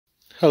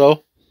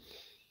Hello,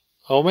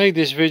 I'll make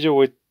this video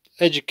with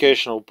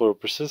educational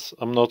purposes.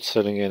 I'm not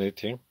selling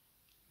anything.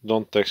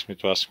 Don't text me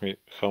to ask me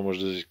how much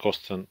does it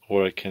cost and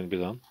where it can be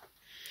done.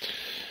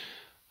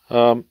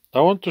 I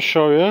want to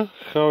show you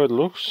how it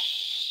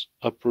looks,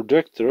 a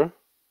reflector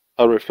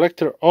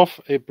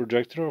of a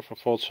projector of a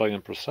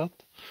Volkswagen Passat.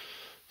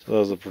 So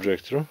that's the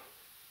projector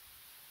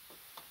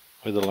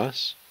with the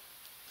lens.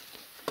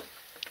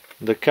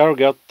 The car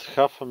got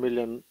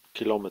 500,000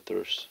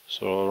 kilometers,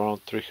 so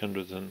around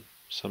 300 and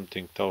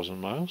something thousand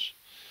miles.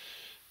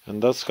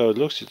 And that's how it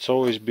looks. It's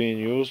always being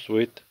used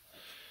with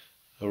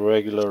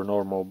regular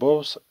normal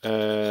bulbs,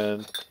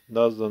 and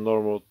that's the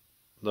normal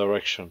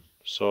direction.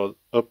 So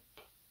up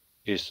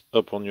is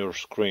up on your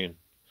screen.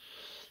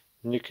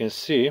 And you can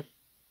see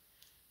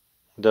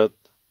that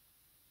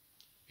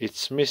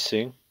it's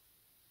missing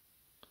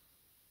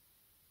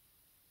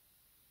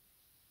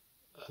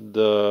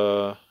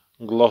the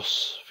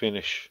gloss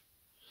finish.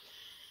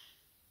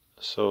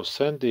 So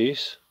send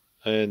these,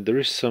 and there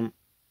is some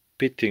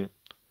pitting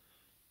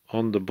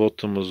on the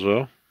bottom as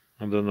well.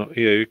 I don't know,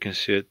 yeah, you can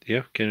see it.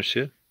 Yeah, can you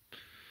see it?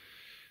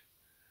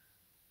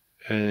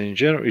 And in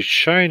general it's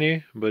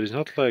shiny, but it's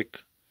not like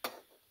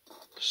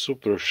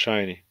super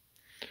shiny.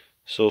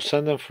 So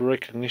send them for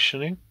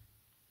recognitioning.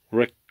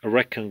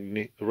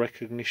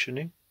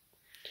 Recognitioning.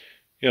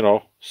 You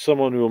know,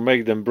 someone will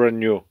make them brand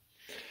new.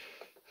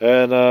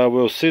 And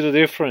we'll see the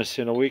difference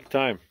in a week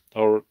time,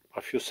 or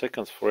a few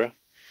seconds for you.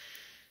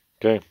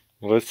 Okay,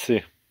 let's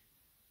see.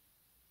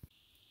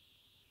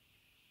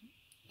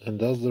 And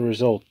that's the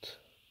result.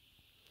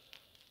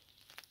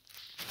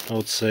 I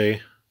would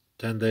say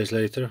 10 days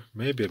later,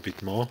 maybe a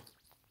bit more.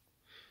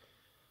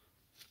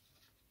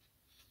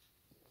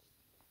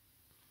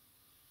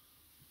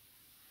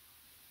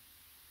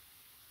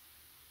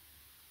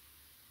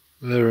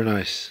 Very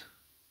nice.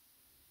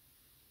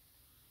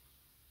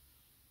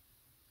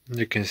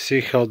 You can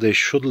see how they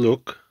should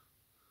look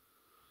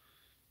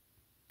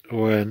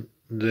when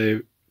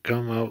they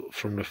come out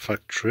from the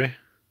factory.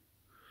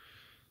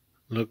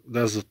 Look,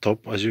 that's the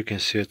top, as you can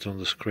see it on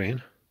the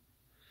screen.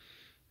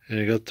 And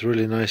you got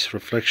really nice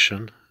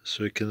reflection,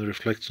 so you can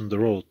reflect on the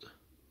road.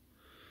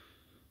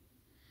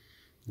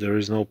 There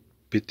is no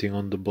pitting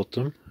on the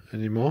bottom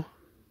anymore.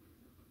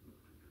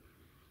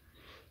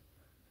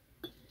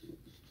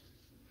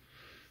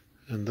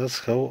 And that's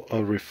how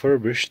a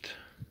refurbished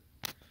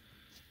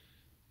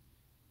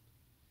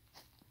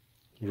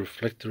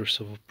reflectors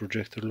of a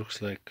projector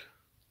looks like.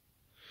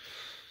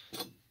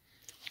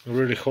 I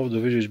really hope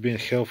the video is being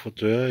helpful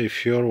to you.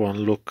 If your one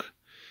look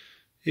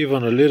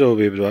even a little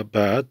bit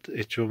bad,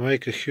 it will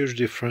make a huge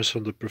difference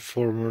on the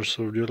performance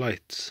of your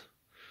lights.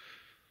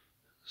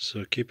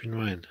 So keep in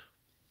mind.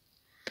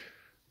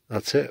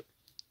 That's it.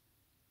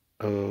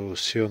 I'll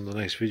see you on the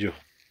next video.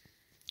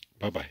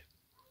 Bye bye.